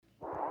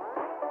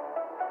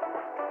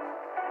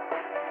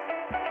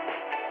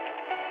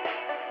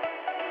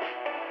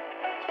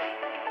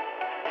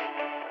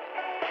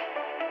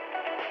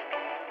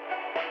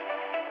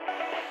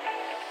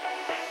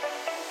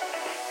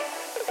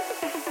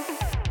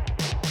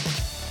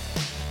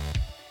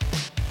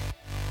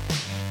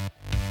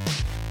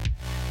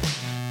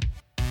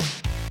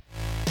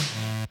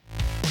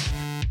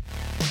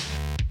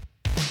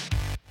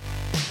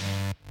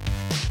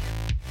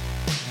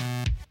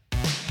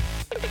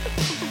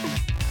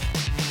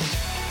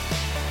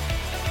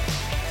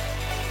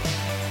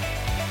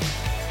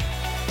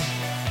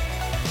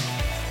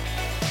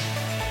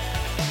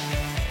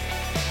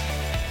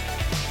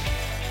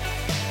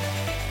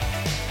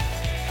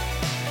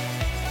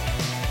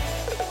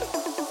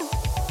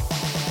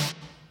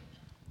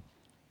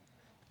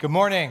Good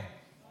morning.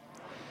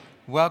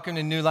 Welcome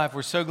to New Life.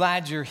 We're so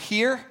glad you're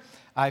here.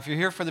 If you're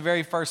here for the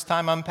very first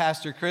time, I'm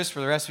Pastor Chris.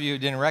 For the rest of you who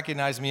didn't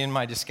recognize me in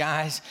my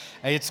disguise,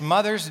 it's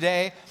Mother's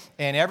Day,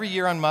 and every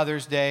year on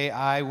Mother's Day,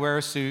 I wear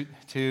a suit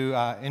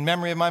in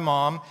memory of my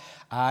mom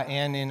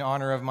and in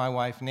honor of my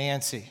wife,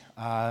 Nancy,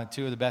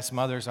 two of the best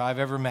mothers I've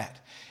ever met.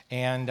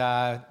 And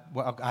a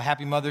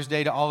happy Mother's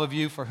Day to all of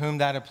you for whom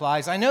that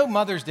applies. I know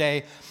Mother's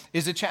Day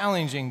is a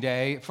challenging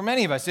day for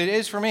many of us. It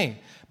is for me.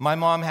 My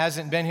mom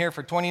hasn't been here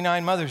for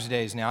 29 Mother's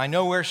Days now. I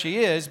know where she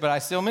is, but I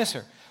still miss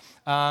her.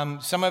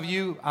 Some of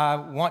you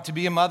want to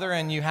be a mother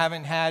and you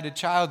haven't had a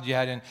child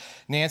yet. And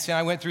Nancy and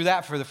I went through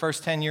that for the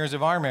first 10 years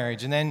of our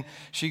marriage. And then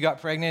she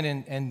got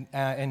pregnant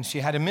and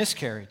she had a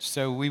miscarriage.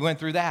 So we went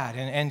through that.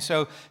 And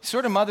so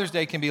sort of Mother's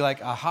Day can be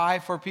like a high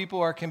for people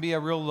or it can be a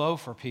real low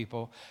for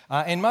people.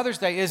 And Mother's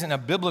Day isn't a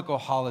biblical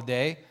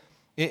holiday.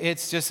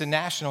 It's just a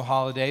national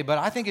holiday, but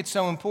I think it's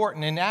so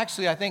important. And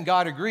actually, I think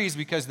God agrees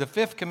because the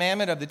fifth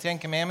commandment of the 10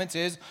 commandments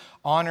is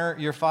honor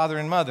your father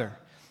and mother,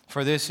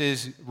 for this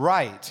is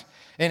right.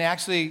 And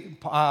actually,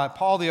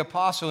 Paul the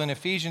Apostle in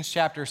Ephesians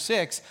chapter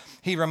 6,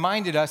 he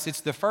reminded us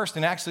it's the first,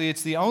 and actually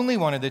it's the only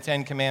one of the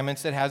 10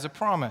 commandments that has a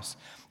promise.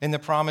 And the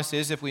promise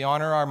is if we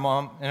honor our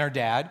mom and our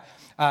dad,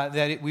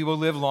 we will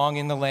live long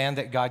in the land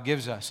that God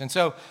gives us. And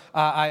so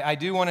I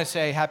do want to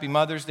say happy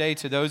Mother's Day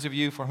to those of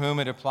you for whom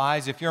it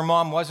applies. If your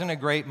mom wasn't a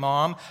great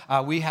mom,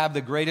 we have the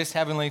greatest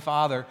Heavenly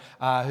Father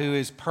who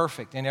is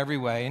perfect in every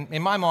way.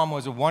 And my mom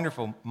was a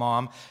wonderful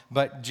mom,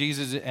 but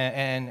Jesus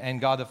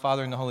and God the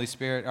Father and the Holy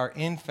Spirit are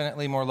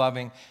infinitely more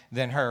loving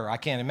than her. I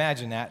can't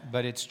imagine that,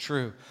 but it's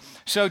true.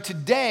 So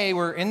today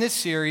we're in this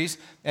series,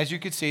 as you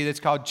can see, that's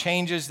called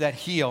Changes That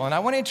Heal. And I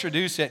want to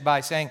introduce it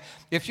by saying,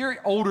 if you're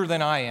older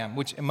than I am,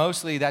 which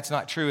mostly that's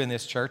not true in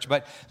this church,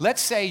 but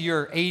let's say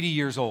you're 80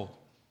 years old,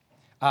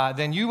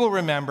 then you will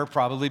remember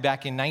probably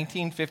back in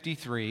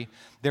 1953,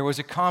 there was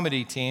a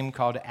comedy team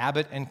called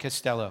Abbott and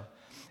Costello.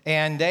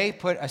 And they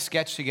put a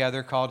sketch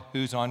together called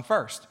Who's On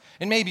First?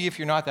 And maybe if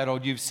you're not that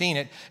old, you've seen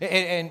it.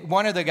 And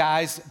one of the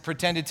guys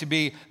pretended to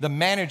be the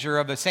manager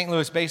of the St.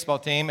 Louis baseball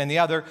team and the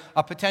other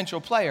a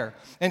potential player.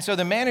 And so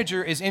the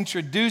manager is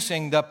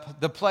introducing the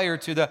player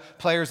to the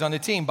players on the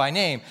team by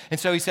name. And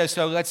so he says,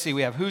 so let's see,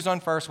 we have who's on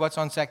first, what's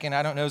on second,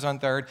 I don't know who's on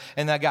third.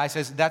 And that guy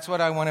says, that's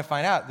what I want to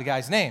find out, the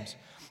guy's names.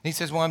 And he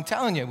says, well, I'm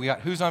telling you, we got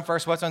who's on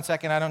first, what's on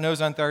second, I don't know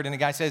who's on third. And the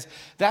guy says,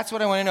 that's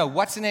what I want to know.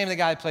 What's the name of the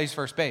guy that plays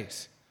first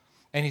base?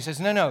 And he says,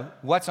 no,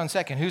 what's on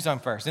second? Who's on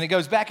first? And it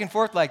goes back and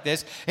forth like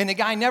this. And the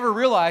guy never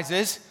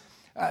realizes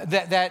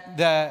that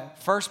the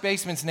first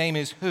baseman's name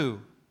is who.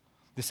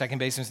 The second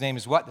baseman's name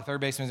is what? The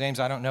third baseman's name is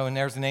I don't know. And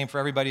there's the name for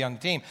everybody on the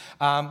team.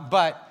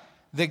 But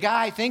the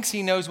guy thinks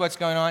he knows what's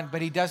going on,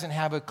 but he doesn't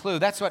have a clue.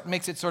 That's what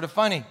makes it sort of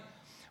funny.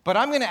 But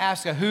I'm going to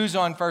ask a who's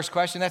on first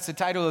question. That's the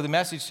title of the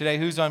message today,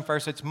 Who's on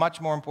First. It's much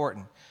more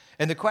important.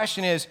 And the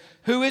question is,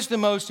 who is the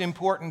most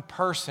important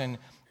person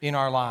in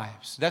our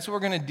lives? That's what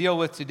we're going to deal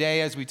with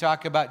today as we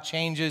talk about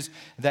changes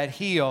that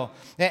heal.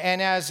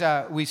 And as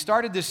we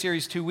started this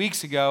series 2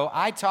 weeks ago,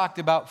 I talked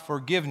about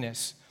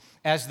forgiveness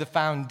as the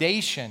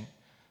foundation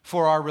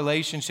for our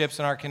relationships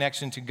and our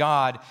connection to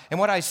God. And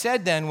what I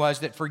said then was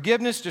that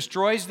forgiveness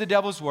destroys the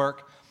devil's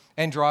work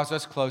and draws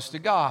us close to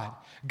God.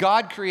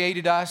 God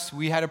created us.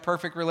 We had a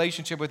perfect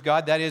relationship with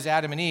God. That is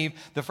Adam and Eve.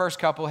 The first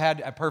couple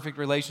had a perfect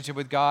relationship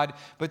with God,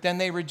 but then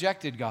they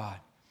rejected God.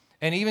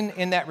 And even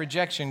in that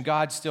rejection,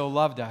 God still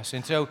loved us.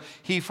 And so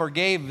he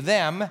forgave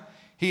them.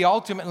 He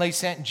ultimately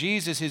sent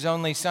Jesus, his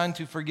only son,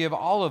 to forgive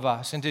all of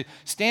us and to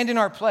stand in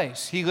our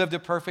place. He lived a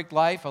perfect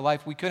life, a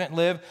life we couldn't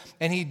live,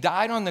 and he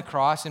died on the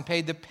cross and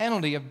paid the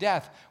penalty of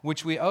death,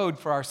 which we owed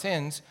for our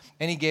sins,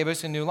 and he gave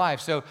us a new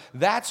life. So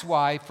that's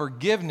why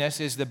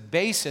forgiveness is the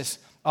basis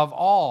of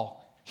all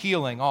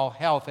healing, all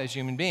health as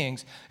human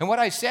beings. And what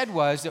I said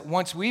was that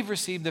once we've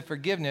received the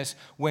forgiveness,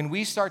 when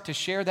we start to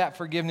share that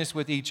forgiveness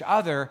with each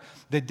other,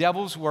 the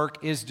devil's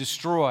work is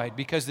destroyed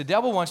because the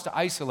devil wants to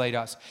isolate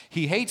us.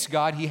 He hates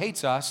God, he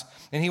hates us,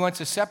 and he wants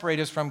to separate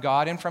us from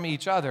God and from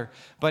each other.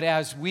 But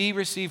as we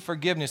receive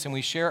forgiveness and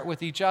we share it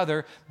with each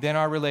other, then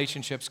our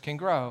relationships can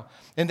grow.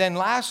 And then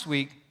last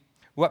week,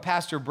 what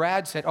Pastor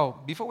Brad said,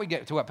 before we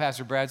get to what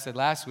Pastor Brad said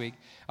last week,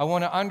 I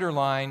want to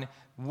underline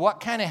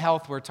what kind of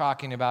health we're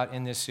talking about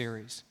in this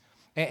series.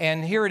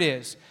 And here it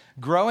is.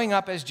 Growing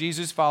up as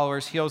Jesus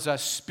followers heals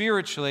us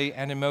spiritually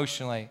and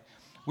emotionally.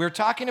 We're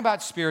talking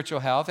about spiritual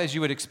health, as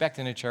you would expect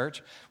in a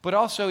church, but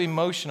also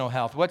emotional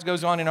health. What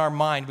goes on in our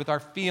mind with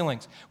our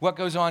feelings? What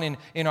goes on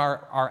in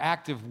our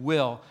active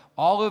will?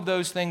 All of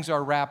those things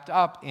are wrapped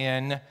up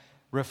in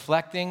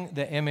reflecting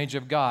the image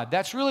of God.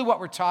 That's really what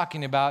we're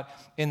talking about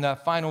in the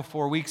final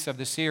 4 weeks of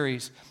the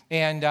series.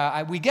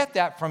 And we get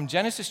that from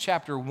Genesis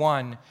chapter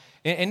 1.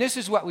 And this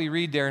is what we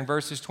read there in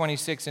verses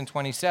 26 and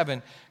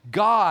 27.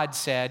 God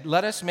said,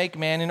 let us make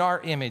man in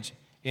our image.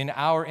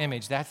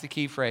 That's the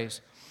key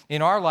phrase.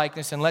 In our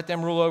likeness, and let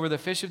them rule over the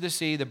fish of the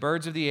sea, the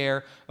birds of the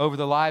air, over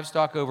the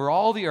livestock, over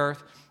all the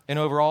earth, and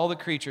over all the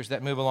creatures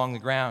that move along the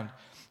ground.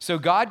 So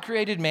God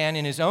created man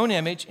in his own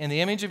image. In the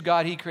image of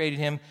God, he created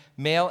him,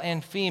 male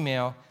and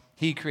female.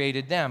 he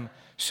created them.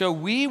 So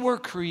we were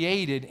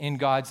created in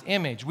God's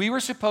image. We were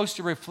supposed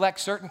to reflect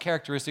certain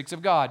characteristics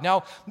of God.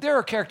 Now, there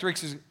are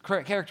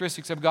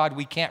characteristics of God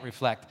we can't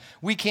reflect.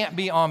 We can't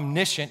be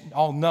omniscient,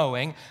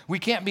 all-knowing. We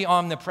can't be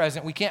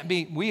omnipresent. We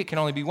can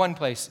only be one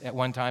place at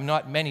one time,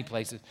 not many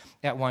places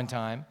at one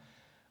time.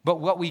 But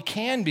what we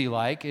can be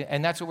like,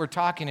 and that's what we're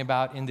talking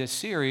about in this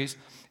series,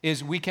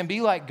 is we can be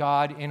like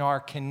God in our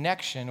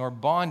connection or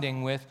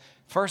bonding with,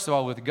 first of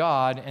all, with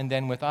God and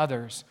then with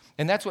others.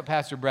 And that's what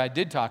Pastor Brad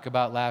did talk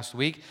about last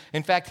week.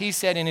 In fact, he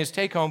said in his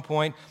take-home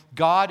point,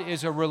 God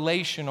is a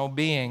relational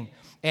being,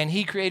 and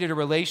he created a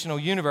relational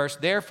universe.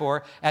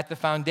 Therefore, at the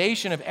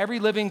foundation of every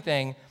living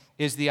thing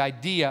is the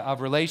idea of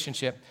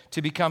relationship.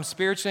 To become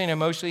spiritually and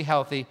emotionally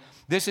healthy,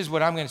 this is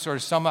what I'm going to sort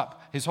of sum up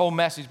his whole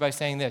message by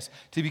saying this.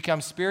 To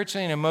become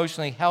spiritually and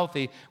emotionally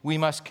healthy, we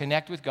must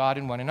connect with God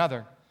and one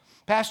another.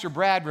 Pastor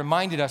Brad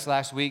reminded us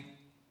last week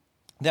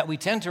that we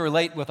tend to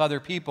relate with other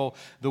people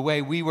the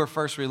way we were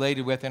first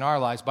related with in our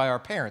lives, by our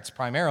parents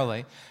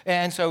primarily.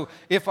 And so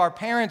if our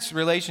parents'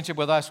 relationship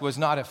with us was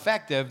not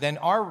effective, then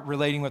our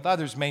relating with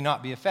others may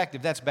not be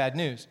effective. That's bad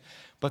news.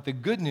 But the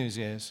good news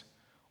is,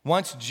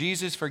 once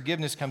Jesus'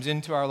 forgiveness comes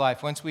into our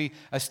life, once we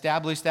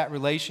establish that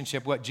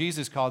relationship, what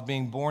Jesus called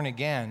being born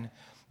again,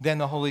 then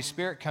the Holy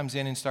Spirit comes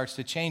in and starts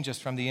to change us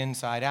from the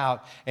inside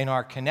out, and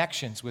our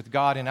connections with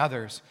God and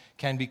others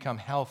can become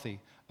healthy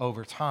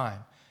over time.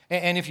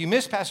 And if you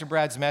missed Pastor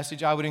Brad's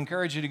message, I would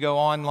encourage you to go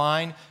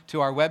online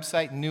to our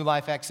website,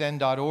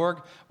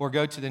 newlifexn.org, or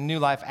go to the New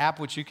Life app,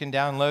 which you can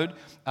download,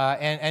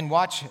 and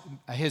watch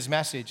his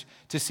message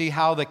to see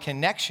how the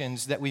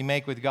connections that we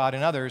make with God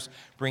and others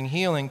bring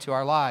healing to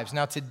our lives.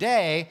 Now,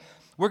 today,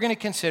 we're going to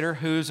consider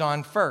who's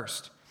on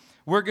first.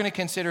 We're going to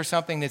consider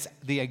something that's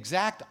the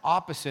exact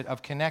opposite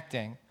of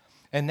connecting,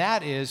 and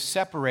that is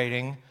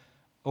separating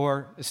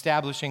or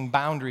establishing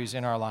boundaries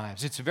in our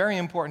lives. It's very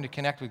important to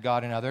connect with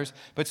God and others,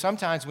 but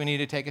sometimes we need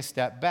to take a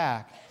step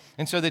back.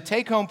 And so the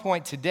take-home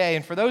point today,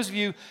 and for those of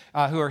you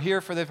who are here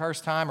for the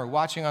first time or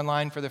watching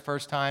online for the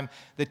first time,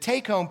 the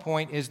take-home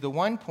point is the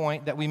one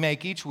point that we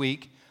make each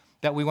week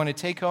that we want to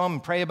take home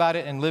and pray about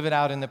it and live it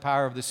out in the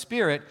power of the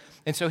Spirit.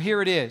 And so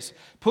here it is.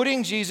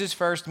 Putting Jesus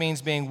first means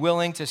being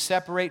willing to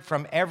separate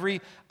from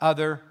every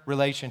other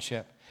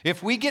relationship.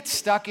 If we get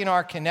stuck in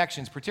our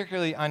connections,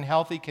 particularly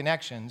unhealthy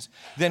connections,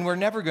 then we're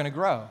never going to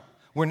grow.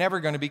 We're never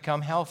going to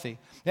become healthy.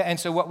 And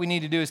so what we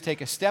need to do is take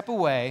a step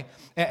away,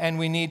 and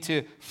we need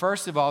to,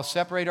 first of all,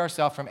 separate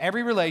ourselves from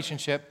every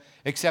relationship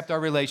except our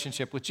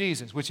relationship with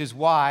Jesus, which is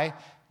why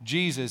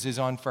Jesus is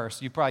on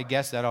first. You probably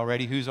guessed that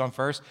already. Who's on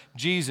first?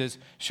 Jesus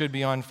should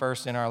be on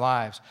first in our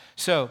lives.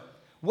 So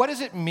what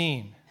does it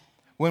mean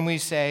when we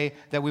say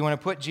that we want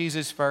to put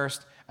Jesus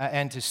first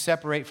and to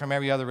separate from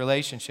every other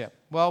relationship?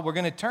 Well, we're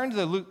going to turn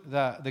to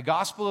the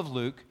Gospel of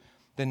Luke,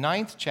 the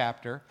 9th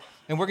chapter,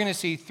 and we're going to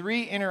see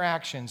 3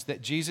 interactions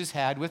that Jesus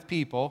had with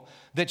people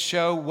that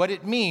show what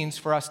it means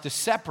for us to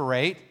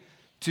separate,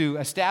 to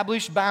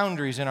establish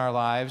boundaries in our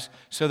lives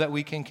so that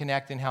we can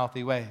connect in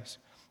healthy ways.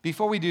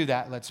 Before we do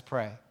that, let's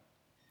pray.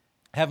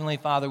 Heavenly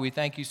Father, we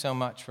thank you so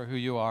much for who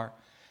you are.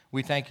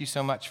 We thank you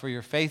so much for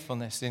your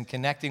faithfulness in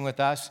connecting with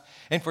us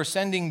and for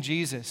sending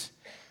Jesus,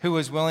 who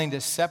was willing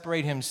to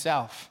separate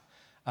himself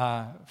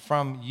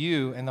from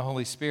you and the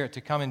Holy Spirit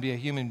to come and be a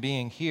human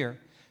being here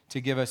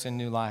to give us a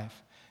new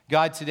life.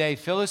 God, today,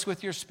 fill us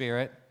with your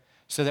Spirit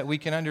so that we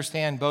can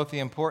understand both the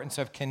importance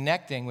of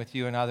connecting with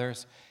you and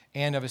others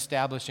and of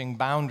establishing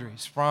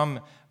boundaries from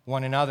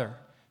one another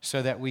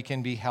so that we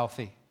can be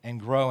healthy and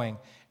growing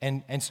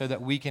and so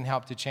that we can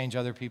help to change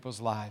other people's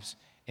lives.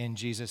 In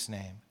Jesus'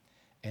 name,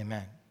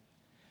 amen.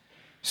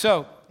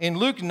 So, in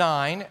Luke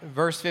 9,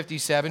 verse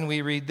 57,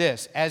 we read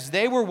this. As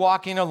they were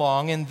walking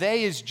along, and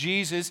they is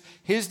Jesus,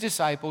 his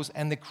disciples,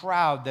 and the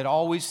crowd that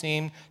always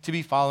seemed to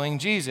be following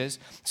Jesus,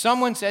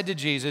 someone said to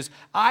Jesus,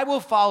 I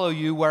will follow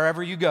you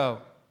wherever you go.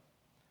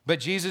 But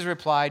Jesus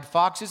replied,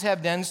 foxes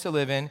have dens to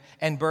live in,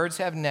 and birds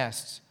have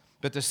nests,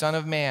 but the Son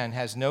of Man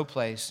has no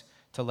place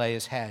to lay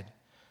his head.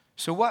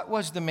 So what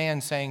was the man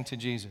saying to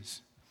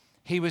Jesus?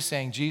 He was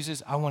saying,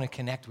 Jesus, I want to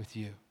connect with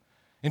you.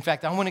 In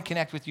fact, I want to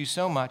connect with you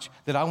so much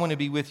that I want to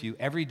be with you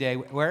every day.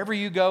 Wherever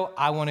you go,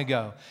 I want to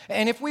go.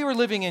 And if we were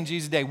living in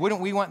Jesus' day,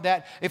 wouldn't we want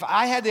that? If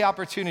I had the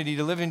opportunity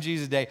to live in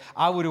Jesus' day,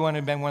 I would have wanted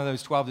to have been one of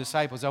those 12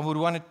 disciples. I would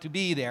have wanted to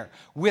be there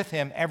with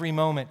him every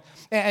moment.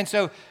 And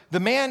so the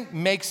man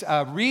makes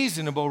a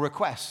reasonable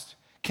request.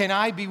 Can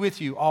I be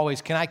with you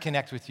always? Can I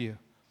connect with you?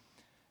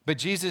 But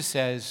Jesus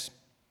says,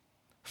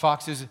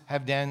 foxes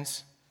have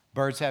dens,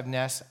 birds have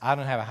nests. I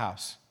don't have a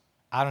house.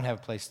 I don't have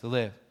a place to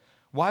live.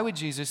 Why would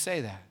Jesus say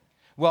that?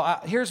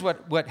 Well, here's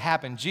what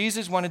happened.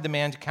 Jesus wanted the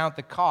man to count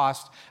the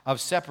cost of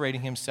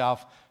separating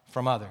himself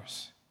from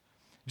others.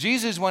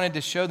 Jesus wanted to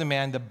show the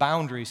man the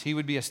boundaries he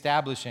would be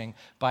establishing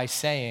by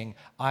saying,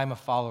 I'm a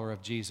follower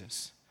of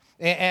Jesus.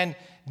 And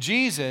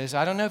Jesus,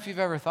 I don't know if you've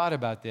ever thought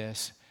about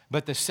this,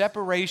 but the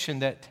separation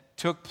that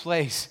took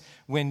place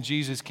when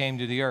Jesus came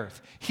to the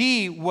earth.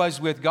 He was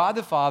with God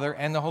the Father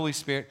and the Holy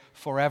Spirit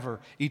forever.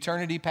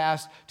 Eternity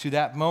passed to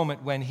that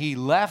moment when he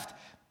left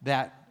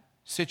that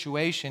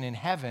situation in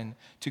heaven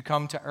to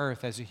come to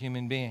earth as a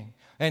human being.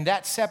 And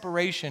that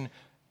separation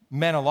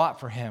meant a lot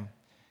for him.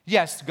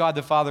 Yes, God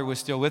the Father was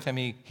still with him.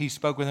 He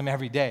spoke with him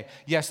every day.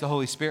 Yes, the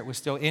Holy Spirit was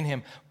still in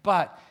him.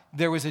 But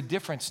there was a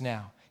difference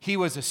now. He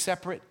was a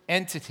separate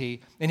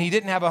entity, and he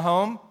didn't have a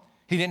home.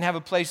 He didn't have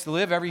a place to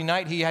live. Every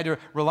night he had to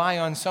rely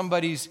on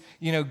somebody's,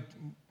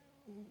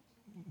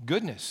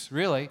 goodness,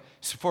 really,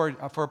 for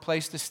a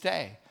place to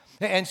stay.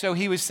 And so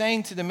he was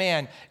saying to the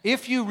man,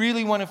 if you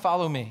really want to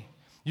follow me,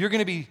 you're going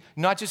to be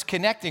not just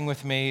connecting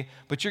with me,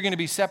 but you're going to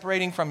be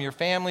separating from your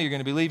family. You're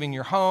going to be leaving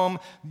your home.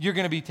 You're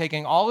going to be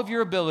taking all of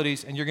your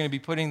abilities and you're going to be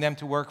putting them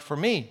to work for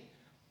me.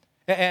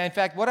 And in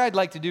fact, what I'd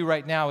like to do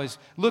right now is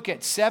look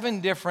at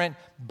 7 different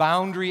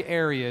boundary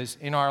areas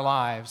in our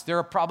lives. There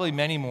are probably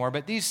many more,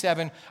 but these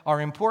 7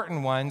 are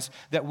important ones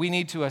that we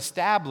need to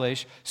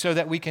establish so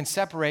that we can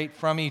separate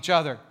from each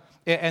other.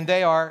 And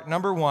they are,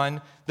 number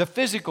 1, the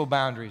physical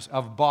boundaries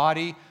of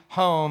body,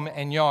 home,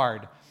 and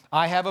yard.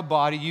 I have a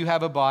body, you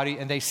have a body,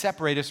 and they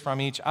separate us from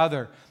each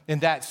other.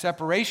 And that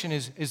separation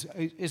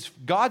is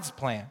God's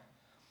plan.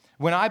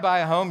 When I buy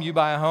a home, you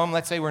buy a home,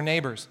 let's say we're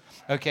neighbors,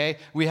 okay?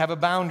 We have a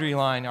boundary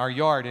line, our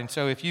yard, and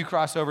so if you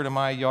cross over to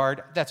my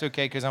yard, that's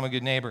okay because I'm a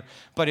good neighbor.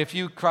 But if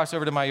you cross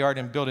over to my yard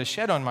and build a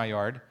shed on my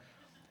yard,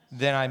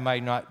 then I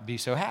might not be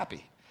so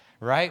happy,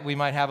 right? We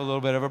might have a little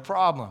bit of a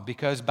problem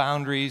because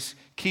boundaries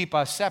keep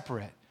us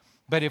separate.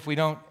 But if we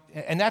don't,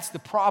 and that's the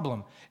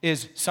problem,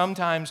 is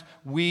sometimes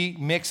we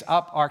mix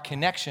up our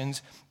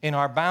connections in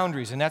our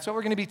boundaries. And that's what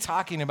we're going to be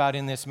talking about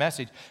in this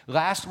message.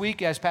 Last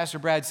week, as Pastor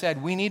Brad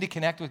said, we need to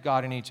connect with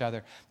God and each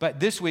other. But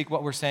this week,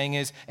 what we're saying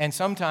is, and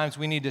sometimes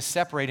we need to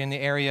separate in the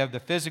area of the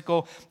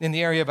physical, in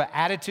the area of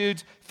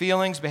attitudes,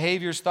 feelings,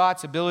 behaviors,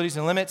 thoughts, abilities,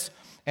 and limits,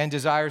 and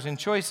desires and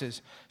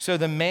choices. So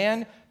the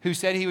man who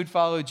said he would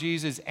follow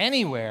Jesus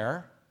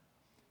anywhere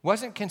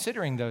wasn't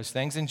considering those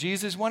things, and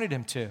Jesus wanted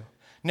him to.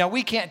 Now,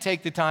 we can't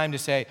take the time to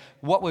say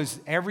what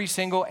was every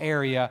single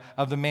area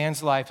of the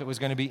man's life that was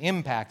going to be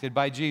impacted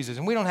by Jesus.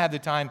 And we don't have the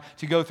time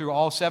to go through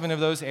all 7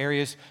 of those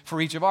areas for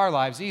each of our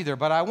lives either.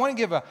 But I want to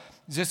give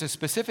just a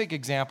specific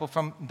example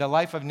from the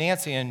life of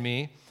Nancy and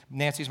me.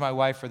 Nancy's my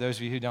wife, for those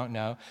of you who don't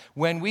know.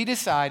 When we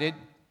decided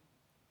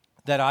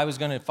that I was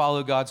going to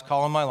follow God's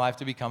call in my life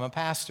to become a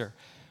pastor,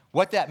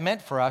 what that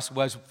meant for us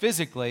was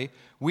physically,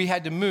 we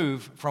had to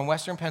move from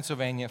Western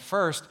Pennsylvania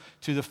first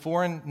to the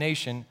foreign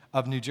nation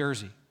of New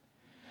Jersey.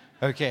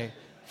 Okay,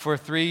 for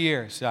 3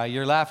 years.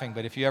 You're laughing,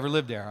 but if you ever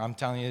lived there, I'm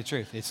telling you the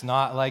truth. It's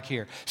not like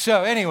here.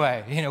 So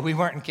anyway, we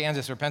weren't in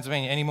Kansas or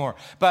Pennsylvania anymore.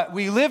 But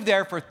we lived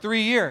there for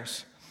 3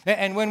 years.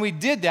 And when we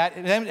did that,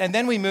 and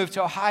then we moved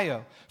to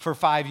Ohio for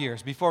 5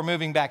 years before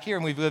moving back here.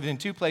 And we've lived in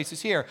 2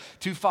 places here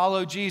to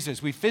follow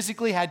Jesus. We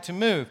physically had to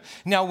move.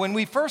 Now, when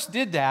we first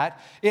did that,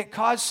 it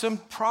caused some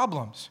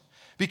problems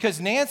because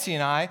Nancy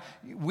and I,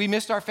 we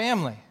missed our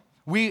family.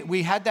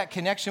 We had that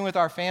connection with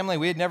our family.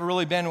 We had never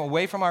really been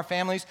away from our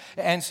families.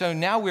 And so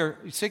now we're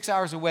 6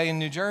 hours away in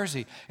New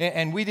Jersey.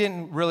 And we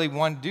didn't really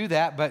want to do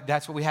that, but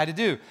that's what we had to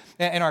do.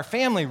 And our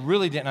family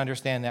really didn't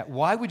understand that.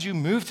 Why would you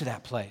move to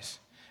that place?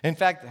 In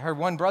fact, her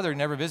one brother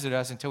never visited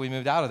us until we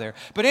moved out of there.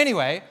 But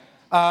anyway,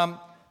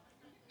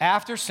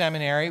 after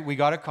seminary, we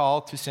got a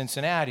call to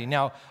Cincinnati.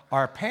 Now,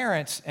 our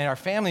parents and our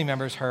family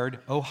members heard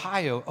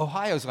Ohio.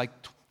 Ohio's like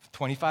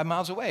 25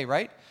 miles away,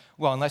 right?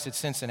 Well, unless it's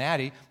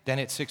Cincinnati, then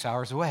it's 6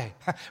 hours away.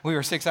 We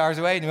were 6 hours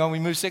away, and when we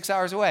moved 6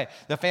 hours away,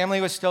 the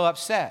family was still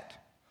upset.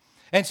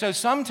 And so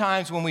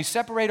sometimes when we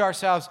separate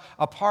ourselves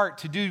apart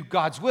to do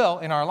God's will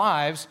in our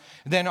lives,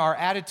 then our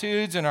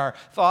attitudes and our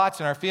thoughts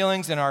and our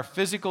feelings and our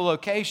physical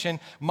location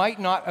might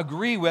not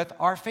agree with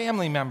our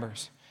family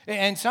members.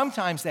 And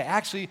sometimes they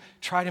actually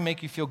try to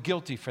make you feel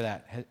guilty for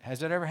that. Has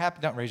that ever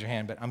happened? Don't raise your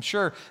hand, but I'm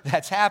sure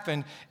that's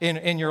happened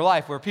in your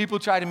life where people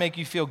try to make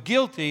you feel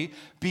guilty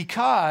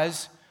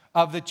because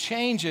of the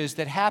changes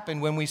that happen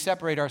when we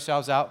separate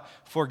ourselves out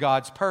for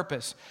God's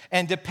purpose.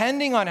 And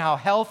depending on how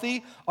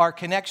healthy our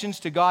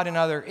connections to God and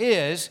others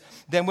is,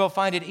 then we'll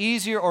find it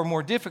easier or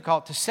more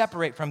difficult to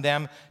separate from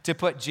them to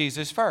put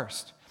Jesus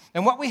first.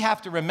 And what we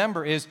have to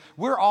remember is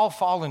we're all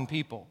fallen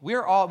people.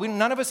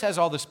 None of us has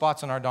all the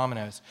spots on our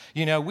dominoes.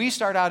 We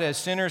start out as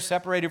sinners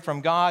separated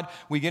from God.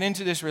 We get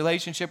into this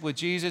relationship with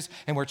Jesus,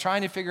 and we're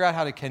trying to figure out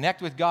how to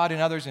connect with God and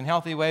others in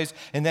healthy ways,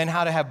 and then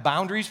how to have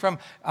boundaries from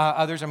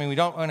others. I mean, we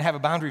don't want to have a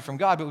boundary from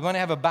God, but we want to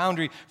have a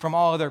boundary from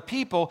all other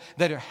people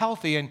that are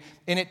healthy, and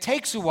it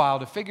takes a while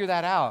to figure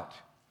that out.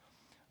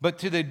 But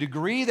to the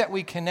degree that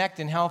we connect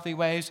in healthy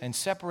ways and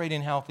separate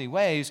in healthy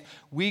ways,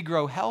 we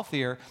grow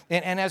healthier.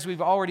 And as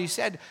we've already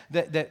said,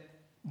 that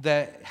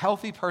the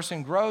healthy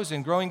person grows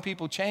and growing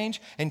people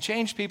change, and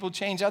changed people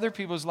change other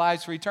people's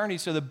lives for eternity.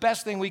 So the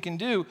best thing we can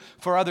do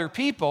for other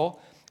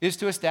people is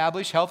to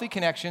establish healthy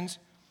connections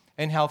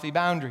and healthy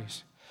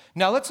boundaries.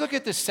 Now let's look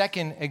at the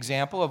second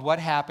example of what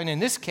happened. In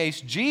this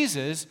case,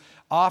 Jesus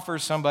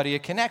offers somebody a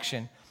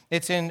connection.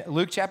 It's in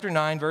Luke chapter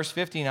 9, verse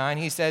 59.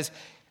 He says,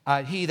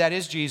 he, that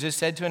is Jesus,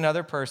 said to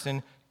another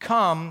person,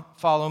 "Come,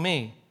 follow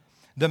me."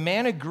 The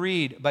man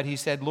agreed, but he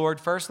said, "Lord,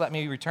 first let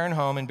me return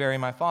home and bury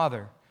my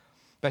father."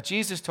 But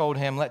Jesus told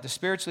him, let the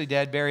spiritually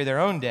dead bury their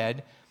own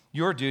dead.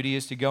 Your duty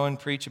is to go and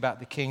preach about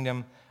the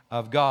kingdom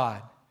of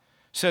God.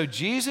 So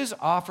Jesus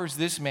offers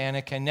this man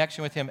a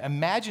connection with him.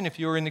 Imagine if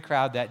you were in the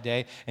crowd that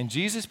day and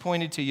Jesus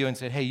pointed to you and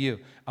said, hey, you,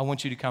 I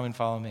want you to come and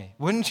follow me.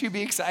 Wouldn't you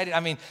be excited? I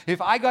mean,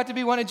 if I got to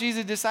be one of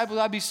Jesus' disciples,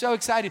 I'd be so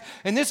excited.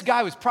 And this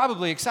guy was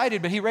probably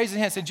excited, but he raised his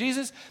hand and said,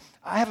 Jesus,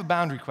 I have a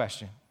boundary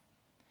question.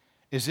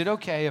 Is it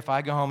okay if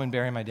I go home and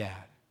bury my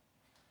dad?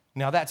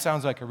 Now, that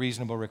sounds like a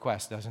reasonable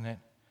request, doesn't it?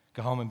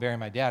 Go home and bury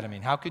my dad. I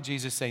mean, how could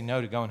Jesus say no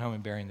to going home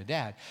and burying the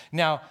dad?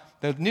 Now,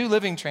 the New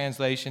Living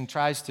Translation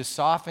tries to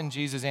soften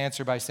Jesus'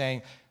 answer by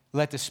saying,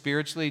 let the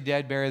spiritually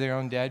dead bury their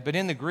own dead. But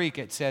in the Greek,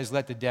 it says,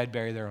 let the dead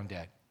bury their own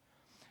dead.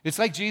 It's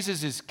like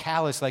Jesus is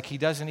callous, like he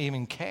doesn't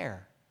even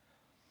care.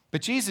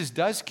 But Jesus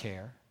does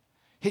care.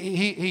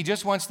 He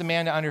just wants the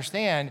man to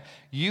understand,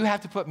 you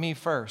have to put me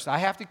first. I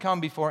have to come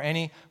before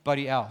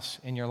anybody else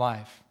in your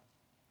life.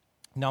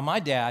 Now, my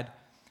dad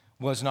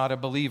was not a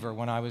believer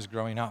when I was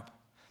growing up.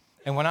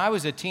 And when I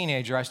was a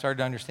teenager, I started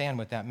to understand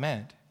what that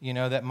meant. You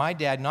know, that my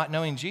dad, not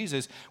knowing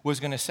Jesus, was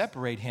going to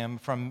separate him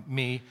from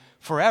me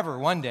forever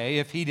one day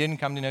if he didn't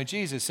come to know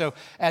Jesus. So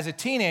as a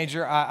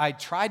teenager, I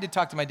tried to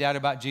talk to my dad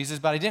about Jesus,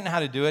 but I didn't know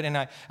how to do it, and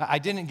I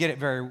didn't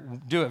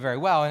do it very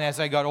well. And as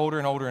I got older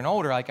and older and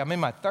older, like I'm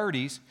in my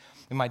 30s,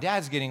 and my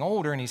dad's getting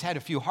older, and he's had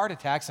a few heart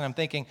attacks, and I'm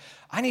thinking,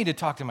 I need to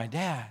talk to my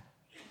dad.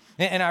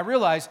 And I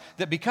realized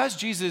that because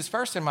Jesus is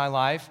first in my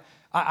life,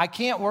 I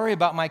can't worry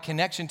about my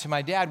connection to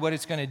my dad, what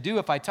it's going to do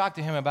if I talk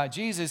to him about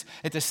Jesus.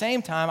 At the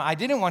same time, I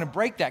didn't want to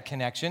break that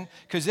connection,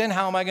 because then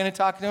how am I going to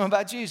talk to him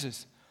about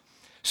Jesus?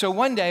 So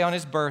one day on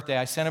his birthday,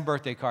 I sent a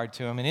birthday card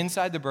to him, and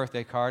inside the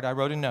birthday card, I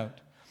wrote a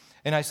note.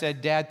 And I said,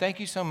 Dad, thank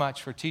you so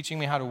much for teaching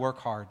me how to work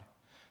hard.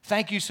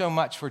 Thank you so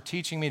much for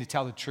teaching me to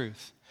tell the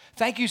truth.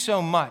 Thank you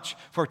so much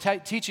for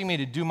teaching me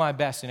to do my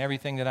best in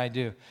everything that I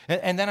do.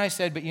 And then I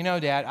said, but you know,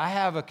 Dad, I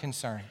have a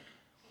concern.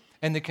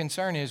 And the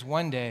concern is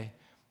one day,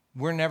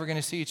 we're never going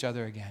to see each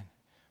other again.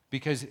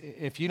 Because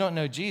if you don't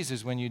know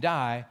Jesus when you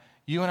die,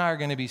 you and I are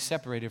going to be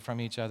separated from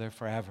each other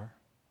forever.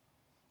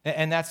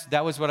 And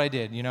that was what I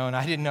did, you know, and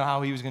I didn't know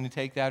how he was going to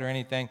take that or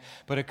anything.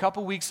 But a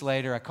couple weeks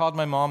later, I called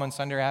my mom on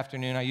Sunday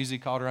afternoon. I usually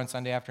called her on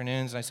Sunday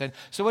afternoons. And I said,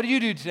 so what do you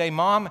do today,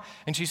 Mom?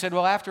 And she said,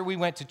 well, after we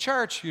went to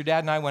church, your dad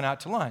and I went out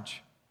to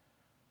lunch.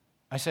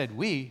 I said,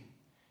 we?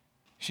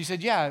 She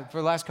said, yeah, for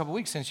the last couple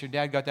weeks since your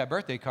dad got that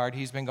birthday card,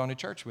 he's been going to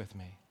church with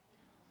me.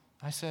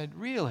 I said,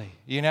 really?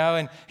 You know,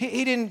 and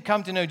he didn't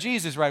come to know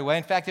Jesus right away.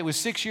 In fact, it was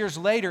 6 years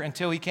later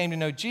until he came to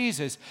know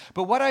Jesus.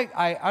 But what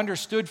I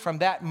understood from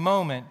that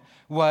moment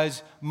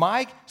was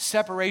my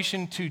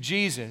separation to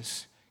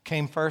Jesus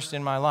came first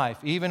in my life,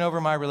 even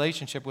over my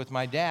relationship with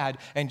my dad,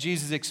 and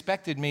Jesus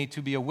expected me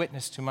to be a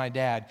witness to my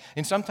dad.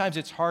 And sometimes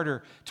it's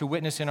harder to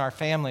witness in our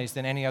families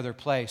than any other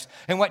place.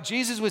 And what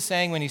Jesus was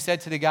saying when he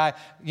said to the guy,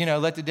 you know,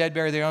 let the dead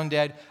bury their own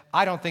dead,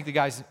 I don't think the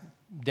guy's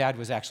dad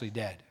was actually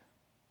dead.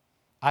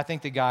 I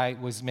think the guy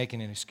was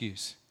making an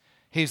excuse.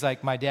 He's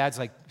like, my dad's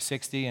like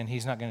 60 and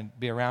he's not going to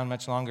be around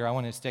much longer. I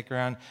want to stick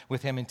around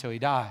with him until he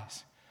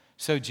dies.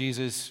 So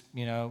Jesus,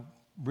 you know,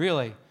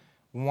 really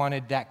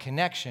wanted that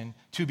connection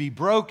to be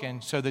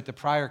broken so that the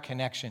prior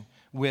connection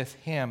with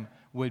him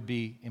would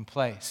be in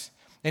place.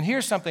 And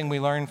here's something we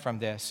learn from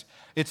this.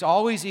 It's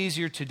always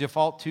easier to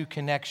default to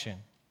connection,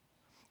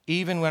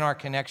 even when our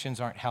connections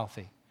aren't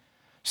healthy.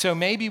 So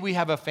maybe we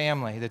have a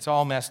family that's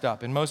all messed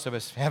up, and most of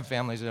us have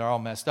families that are all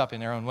messed up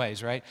in their own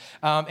ways, right?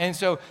 And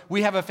so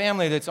we have a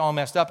family that's all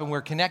messed up, and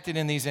we're connected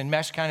in these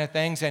enmeshed kind of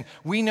things, and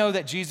we know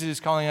that Jesus is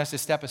calling us to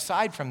step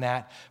aside from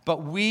that,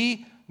 but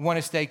we want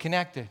to stay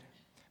connected.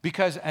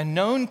 Because a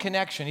known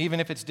connection, even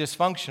if it's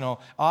dysfunctional,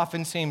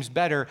 often seems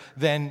better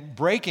than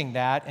breaking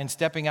that and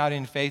stepping out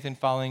in faith and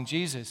following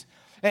Jesus.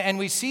 And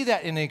we see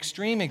that in an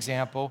extreme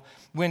example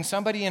when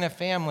somebody in a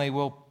family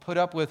will put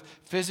up with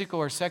physical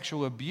or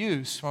sexual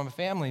abuse from a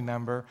family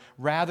member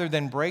rather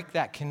than break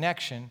that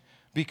connection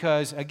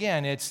because,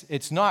 again,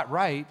 it's not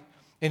right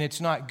and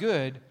it's not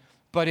good,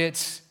 but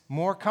it's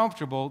more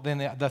comfortable than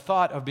the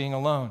thought of being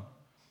alone.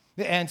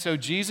 And so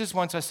Jesus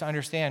wants us to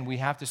understand we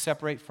have to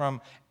separate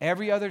from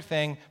every other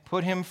thing,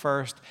 put him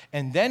first,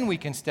 and then we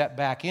can step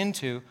back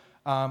into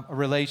a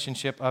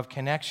relationship of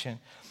connection.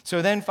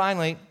 So then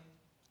finally,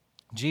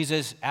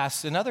 Jesus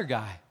asks another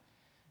guy,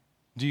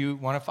 do you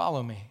want to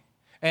follow me?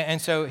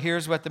 And so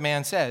here's what the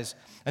man says.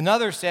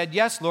 Another said,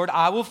 yes, Lord,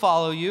 I will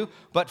follow you,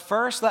 but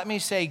first let me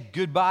say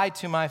goodbye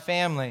to my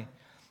family.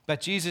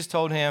 But Jesus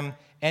told him,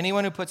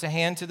 anyone who puts a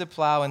hand to the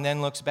plow and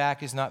then looks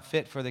back is not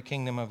fit for the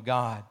kingdom of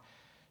God.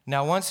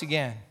 Now, once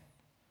again,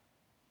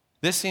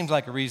 this seems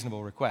like a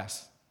reasonable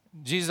request.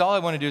 Jesus, all I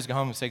want to do is go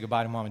home and say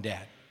goodbye to mom and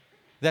dad.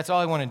 That's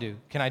all I want to do.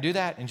 Can I do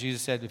that? And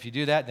Jesus said, if you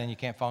do that, then you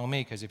can't follow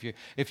me, because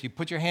if you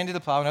put your hand to the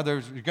plow, in other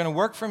words, you're going to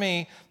work for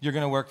me, you're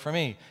going to work for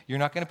me. You're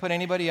not going to put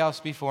anybody else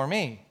before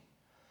me.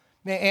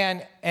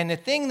 And the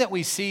thing that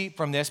we see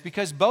from this,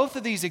 because both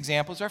of these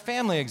examples are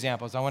family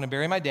examples, I want to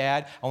bury my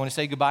dad, I want to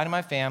say goodbye to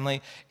my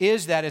family,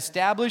 is that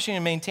establishing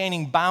and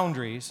maintaining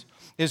boundaries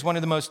is one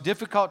of the most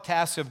difficult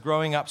tasks of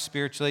growing up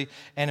spiritually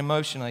and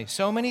emotionally.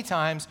 So many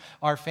times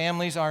our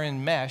families are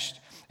enmeshed,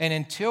 and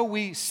until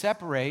we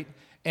separate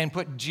and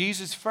put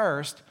Jesus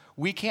first,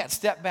 we can't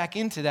step back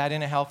into that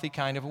in a healthy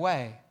kind of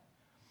way.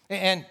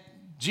 And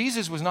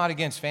Jesus was not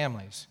against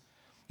families.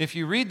 If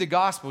you read the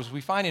Gospels,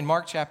 we find in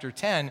Mark chapter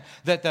 10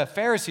 that the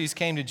Pharisees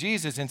came to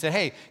Jesus and said,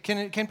 hey,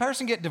 can a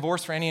person get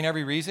divorced for any and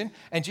every reason?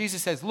 And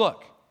Jesus says,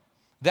 look,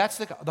 that's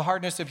the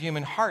hardness of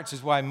human hearts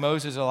is why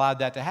Moses allowed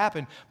that to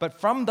happen. But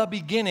from the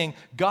beginning,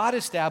 God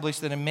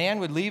established that a man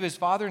would leave his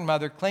father and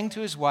mother, cling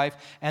to his wife,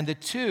 and the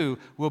two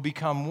will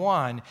become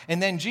one.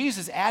 And then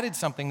Jesus added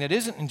something that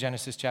isn't in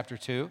Genesis chapter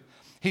 2.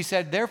 He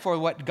said, therefore,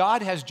 what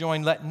God has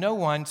joined, let no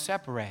one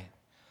separate.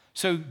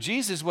 So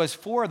Jesus was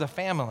for the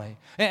family.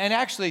 And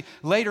actually,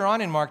 later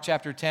on in Mark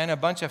chapter 10, a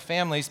bunch of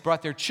families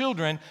brought their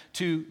children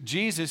to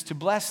Jesus to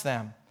bless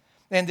them.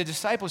 And the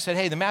disciples said,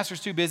 hey, the master's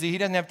too busy. He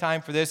doesn't have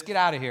time for this. Get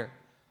out of here.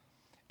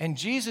 And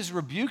Jesus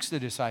rebukes the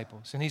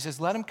disciples. And he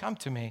says, let them come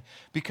to me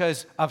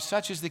because of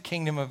such is the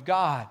kingdom of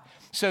God.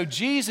 So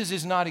Jesus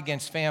is not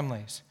against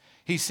families.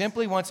 He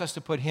simply wants us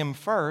to put him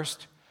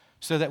first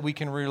so that we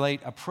can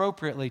relate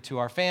appropriately to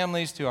our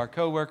families, to our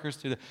coworkers,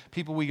 to the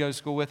people we go to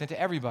school with, and to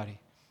everybody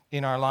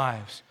in our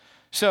lives.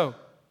 So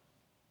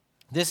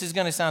this is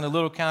going to sound a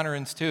little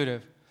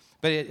counterintuitive,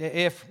 but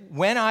if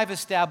when I've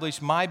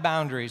established my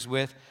boundaries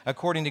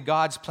according to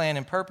God's plan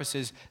and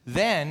purposes,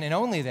 then and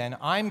only then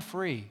I'm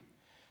free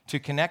to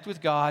connect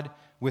with God,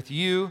 with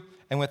you,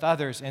 and with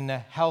others in the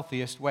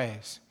healthiest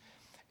ways.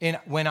 And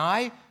when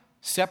I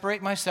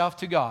separate myself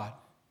to God,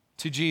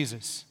 to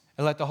Jesus,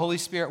 and let the Holy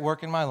Spirit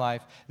work in my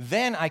life,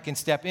 then I can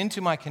step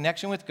into my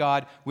connection with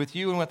God, with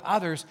you, and with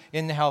others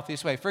in the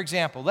healthiest way. For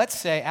example, let's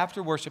say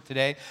after worship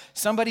today,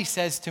 somebody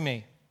says to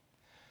me,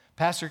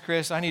 Pastor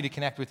Chris, I need to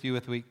connect with you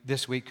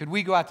this week. Could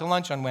we go out to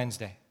lunch on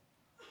Wednesday?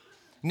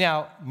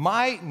 Now,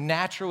 my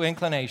natural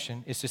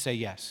inclination is to say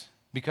yes,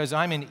 because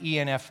I'm an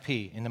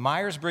ENFP, in the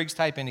Myers-Briggs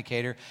type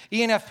indicator.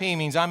 ENFP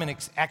means I'm an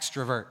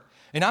extrovert.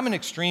 And I'm an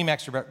extreme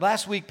extrovert.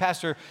 Last week,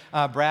 Pastor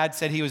Brad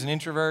said he was an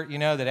introvert,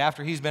 that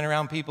after he's been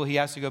around people, he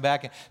has to go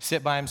back and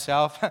sit by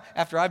himself.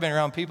 After I've been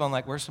around people, I'm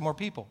like, where's some more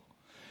people?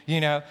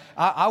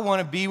 I want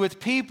to be with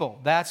people.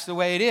 That's the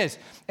way it is.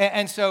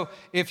 And so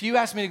if you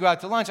ask me to go out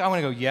to lunch, I want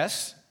to go,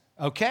 yes,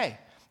 okay.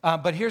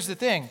 But here's the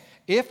thing.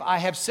 If I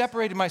have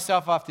separated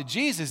myself off to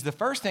Jesus, the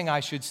first thing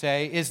I should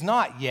say is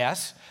not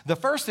yes. The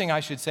first thing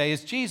I should say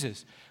is,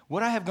 Jesus,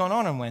 what do I have going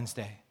on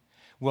Wednesday?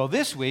 Well,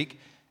 this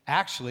week,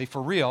 actually,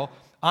 for real,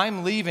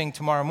 I'm leaving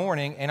tomorrow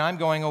morning, and I'm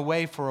going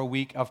away for a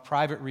week of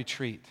private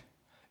retreat.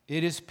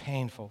 It is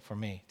painful for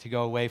me to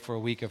go away for a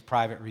week of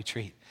private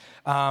retreat.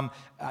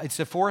 It's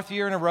the fourth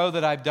year in a row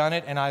that I've done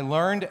it, and I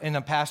learned in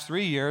the past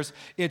 3 years,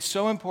 it's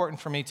so important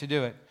for me to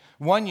do it.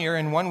 1 year,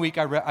 in 1 week,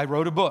 I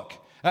wrote a book.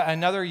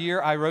 Another year,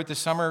 I wrote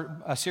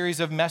a series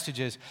of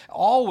messages.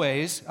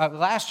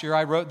 Last year,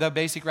 I wrote the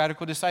Basic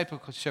Radical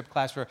Discipleship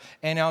class for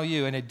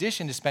NLU, in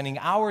addition to spending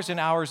hours and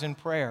hours in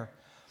prayer.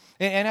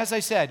 And as I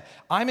said,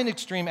 I'm an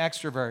extreme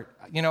extrovert.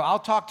 I'll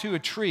talk to a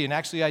tree, and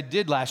actually I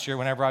did last year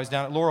whenever I was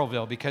down at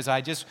Laurelville because I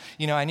just,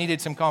 I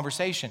needed some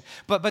conversation.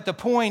 But the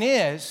point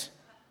is,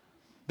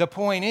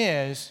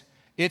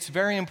 it's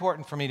very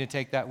important for me to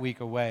take that week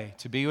away,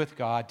 to be with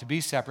God, to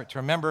be separate, to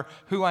remember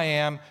who I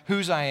am,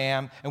 whose I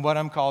am, and what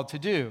I'm called to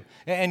do.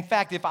 In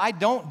fact, if I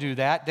don't do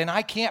that, then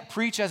I can't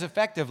preach as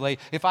effectively.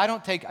 If I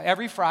don't take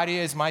every Friday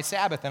as my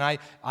Sabbath, and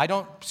I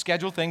don't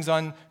schedule things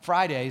on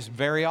Fridays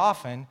very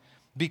often,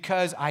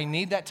 because I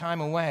need that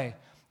time away,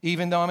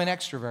 even though I'm an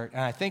extrovert,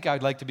 and I think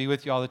I'd like to be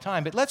with you all the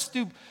time. But let's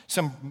do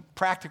some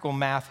practical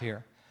math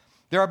here.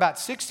 There are about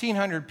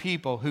 1,600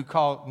 people who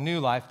call New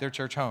Life their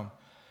church home.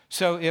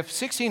 So if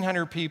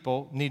 1,600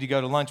 people need to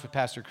go to lunch with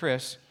Pastor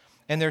Chris,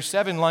 and there's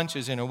 7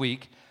 lunches in a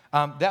week,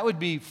 that would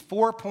be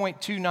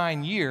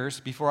 4.29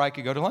 years before I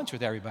could go to lunch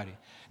with everybody.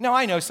 Now,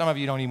 I know some of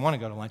you don't even want to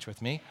go to lunch with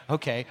me.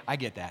 Okay, I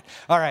get that.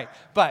 All right,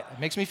 but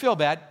it makes me feel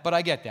bad, but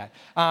I get that.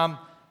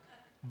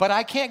 But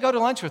I can't go to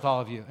lunch with all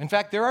of you. In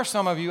fact, there are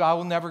some of you I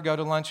will never go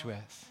to lunch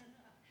with.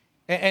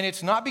 And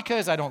it's not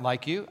because I don't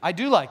like you. I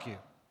do like you.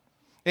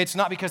 It's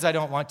not because I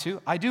don't want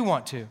to. I do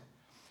want to.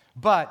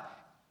 But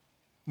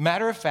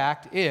matter of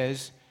fact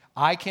is,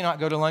 I cannot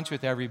go to lunch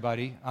with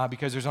everybody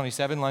because there's only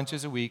 7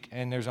 lunches a week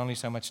and there's only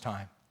so much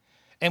time.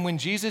 And when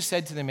Jesus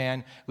said to the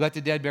man, let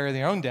the dead bury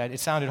their own dead, it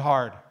sounded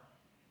hard.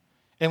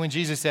 And when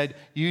Jesus said,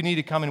 you need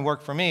to come and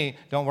work for me,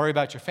 don't worry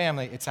about your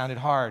family, it sounded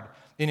hard.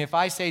 And if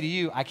I say to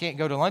you, I can't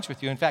go to lunch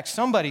with you. In fact,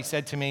 somebody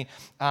said to me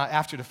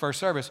after the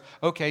first service,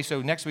 okay,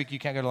 so next week you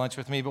can't go to lunch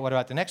with me, but what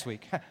about the next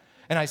week?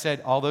 And I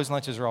said, all those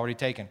lunches are already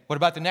taken. What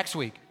about the next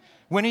week?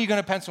 When are you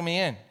going to pencil me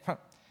in?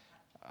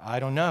 I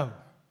don't know.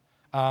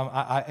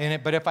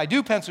 But if I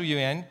do pencil you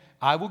in,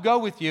 I will go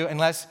with you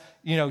unless,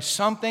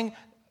 something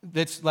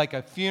that's like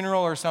a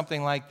funeral or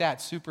something like that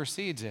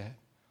supersedes it.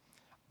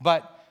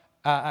 But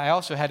I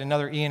also had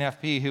another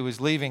ENFP who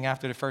was leaving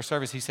after the first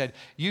service. He said,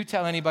 you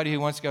tell anybody who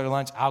wants to go to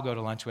lunch, I'll go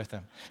to lunch with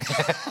them.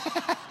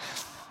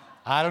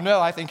 I don't know.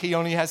 I think he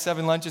only has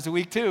 7 lunches a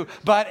week too.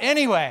 But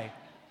anyway,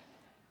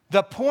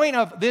 The point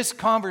of this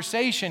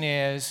conversation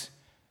is,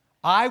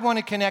 I want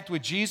to connect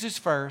with Jesus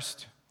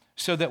first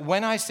so that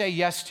when I say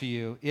yes to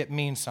you, it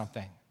means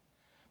something.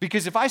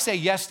 Because if I say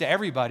yes to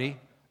everybody,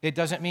 it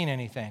doesn't mean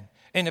anything.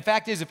 And the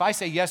fact is, if I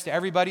say yes to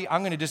everybody,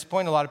 I'm going to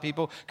disappoint a lot of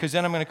people, because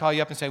then I'm going to call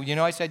you up and say, well, you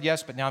know, I said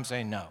yes, but now I'm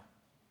saying no.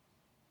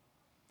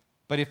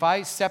 But if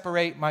I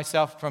separate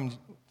myself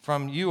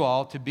from you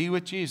all to be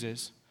with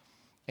Jesus,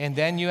 and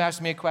then you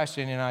ask me a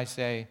question and I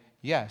say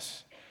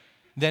yes,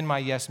 then my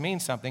yes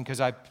means something because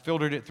I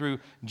filtered it through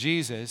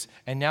Jesus.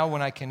 And now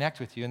when I connect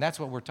with you, and that's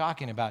what we're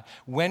talking about.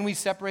 When we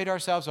separate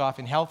ourselves off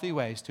in healthy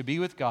ways to be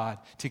with God,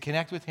 to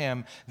connect with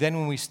Him, then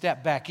when we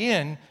step back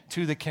in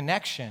to the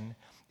connection,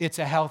 it's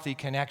a healthy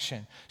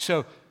connection.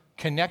 So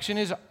connection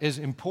is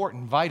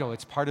important, vital.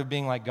 It's part of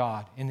being like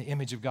God, in the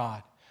image of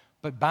God.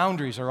 But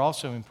boundaries are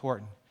also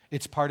important.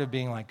 It's part of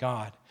being like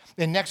God.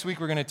 And next week,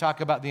 we're going to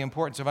talk about the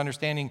importance of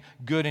understanding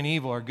good and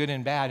evil, or good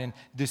and bad, and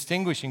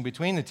distinguishing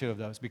between the two of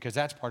those, because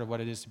that's part of what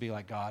it is to be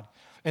like God.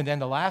 And then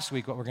the last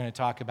week, what we're going to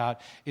talk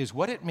about is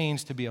what it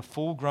means to be a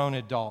full-grown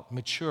adult,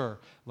 mature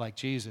like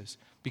Jesus,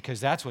 because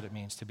that's what it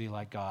means to be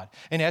like God.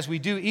 And as we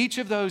do each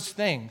of those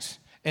things,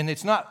 and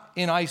it's not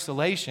in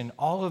isolation,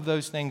 all of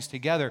those things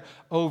together,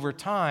 over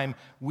time,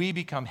 we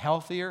become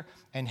healthier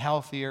and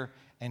healthier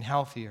and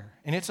healthier.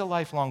 And it's a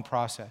lifelong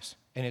process,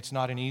 and it's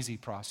not an easy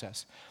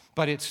process.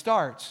 But it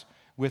starts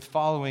with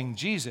following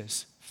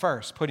Jesus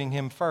first, putting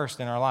Him first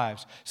in our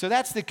lives. So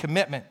that's the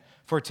commitment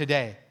for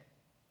today.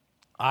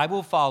 I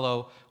will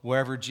follow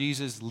wherever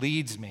Jesus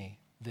leads me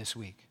this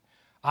week.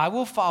 I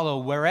will follow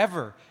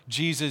wherever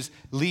Jesus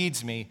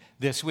leads me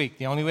this week.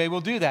 The only way we'll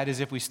do that is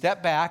if we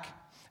step back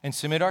and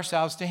submit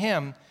ourselves to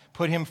Him,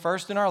 put Him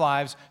first in our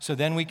lives, so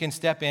then we can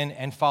step in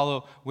and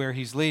follow where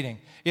He's leading.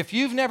 If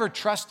you've never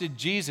trusted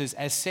Jesus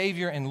as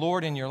Savior and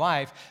Lord in your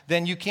life,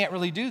 then you can't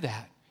really do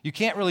that. You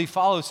can't really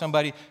follow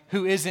somebody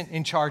who isn't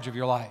in charge of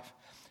your life.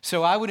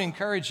 So I would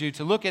encourage you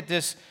to look at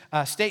this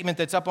statement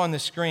that's up on the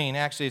screen.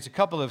 Actually, it's a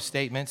couple of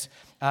statements,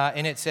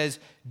 and it says,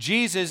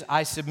 Jesus,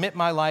 I submit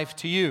my life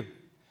to you.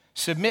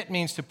 Submit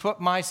means to put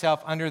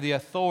myself under the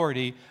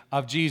authority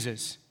of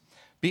Jesus.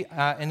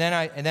 And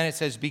then it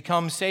says,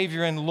 become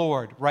Savior and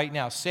Lord right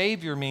now.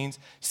 Savior means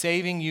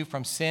saving you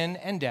from sin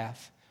and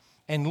death.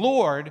 And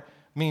Lord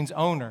means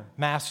owner,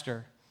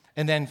 master.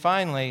 And then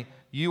finally,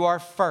 you are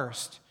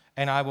first,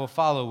 and I will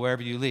follow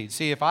wherever you lead.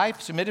 See, if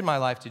I've submitted my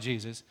life to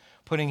Jesus,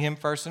 putting Him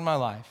first in my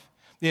life,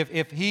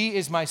 if He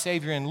is my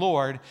Savior and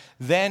Lord,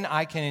 then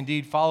I can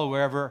indeed follow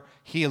wherever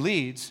He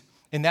leads.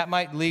 And that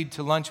might lead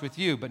to lunch with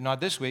you, but not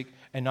this week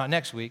and not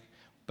next week,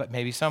 but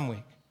maybe some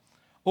week.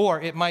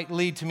 Or it might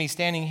lead to me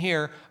standing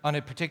here on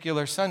a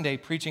particular Sunday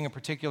preaching a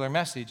particular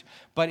message.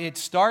 But it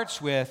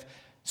starts with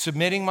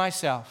submitting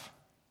myself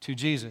to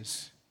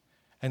Jesus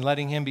and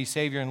letting Him be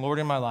Savior and Lord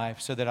in my life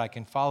so that I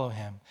can follow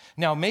Him.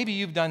 Now, maybe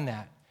you've done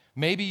that.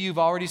 Maybe you've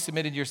already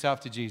submitted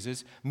yourself to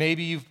Jesus.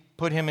 Maybe you've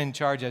put Him in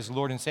charge as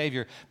Lord and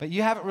Savior, but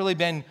you haven't really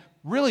been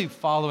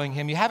following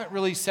Him. You haven't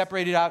really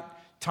separated out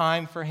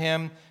time for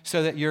Him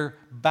so that your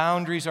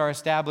boundaries are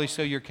established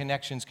so your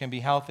connections can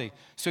be healthy.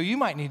 So you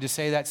might need to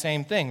say that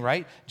same thing,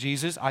 right?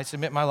 Jesus, I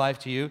submit my life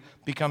to you.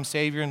 Become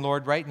Savior and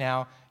Lord right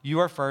now. You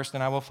are first,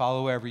 and I will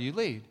follow wherever you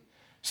lead.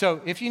 So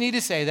if you need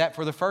to say that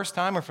for the first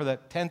time or for the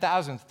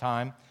 10,000th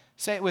time,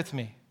 say it with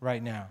me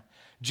right now.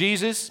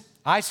 Jesus,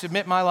 I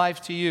submit my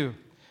life to you.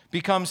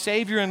 Become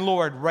Savior and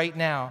Lord right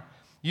now.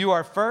 You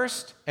are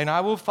first, and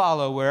I will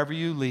follow wherever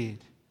you lead.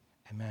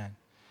 Amen.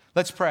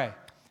 Let's pray.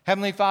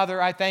 Heavenly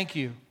Father, I thank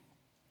you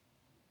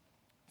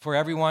for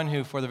everyone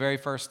who, for the very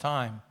first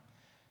time,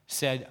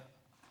 said,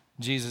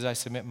 Jesus, I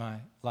submit my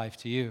life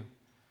to you.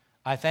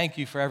 I thank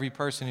you for every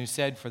person who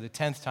said for the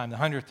 10th time, the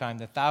 100th time,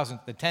 the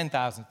 1,000th, the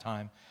 10,000th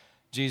time,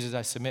 Jesus,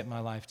 I submit my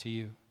life to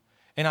you.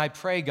 And I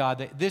pray, God,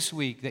 that this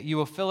week that you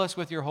will fill us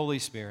with your Holy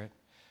Spirit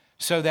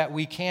so that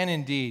we can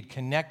indeed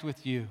connect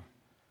with you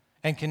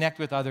and connect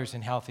with others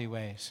in healthy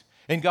ways.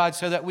 And God,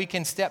 so that we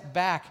can step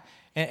back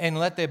and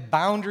let the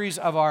boundaries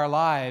of our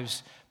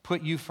lives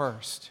put you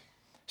first,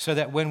 so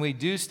that when we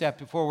do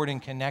step forward in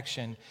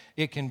connection,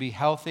 it can be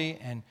healthy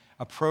and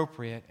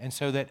appropriate, and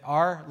so that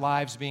our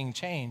lives being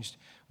changed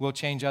will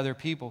change other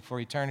people for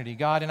eternity.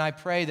 God, and I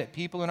pray that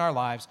people in our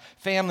lives,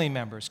 family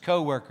members,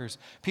 co-workers,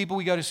 people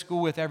we go to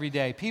school with every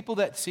day, people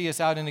that see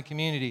us out in the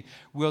community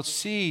will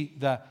see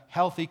the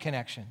healthy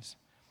connections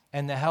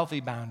and the healthy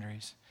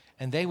boundaries,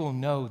 and they will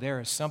know there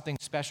is something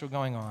special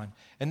going on,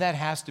 and that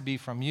has to be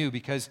from you,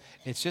 because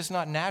it's just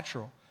not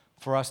natural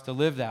for us to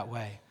live that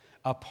way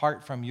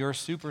apart from your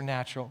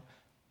supernatural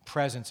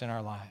presence in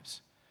our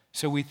lives.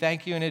 So we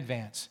thank you in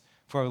advance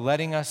for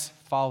letting us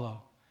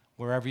follow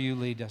wherever you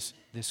lead us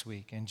this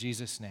week. In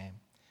Jesus' name,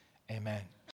 amen.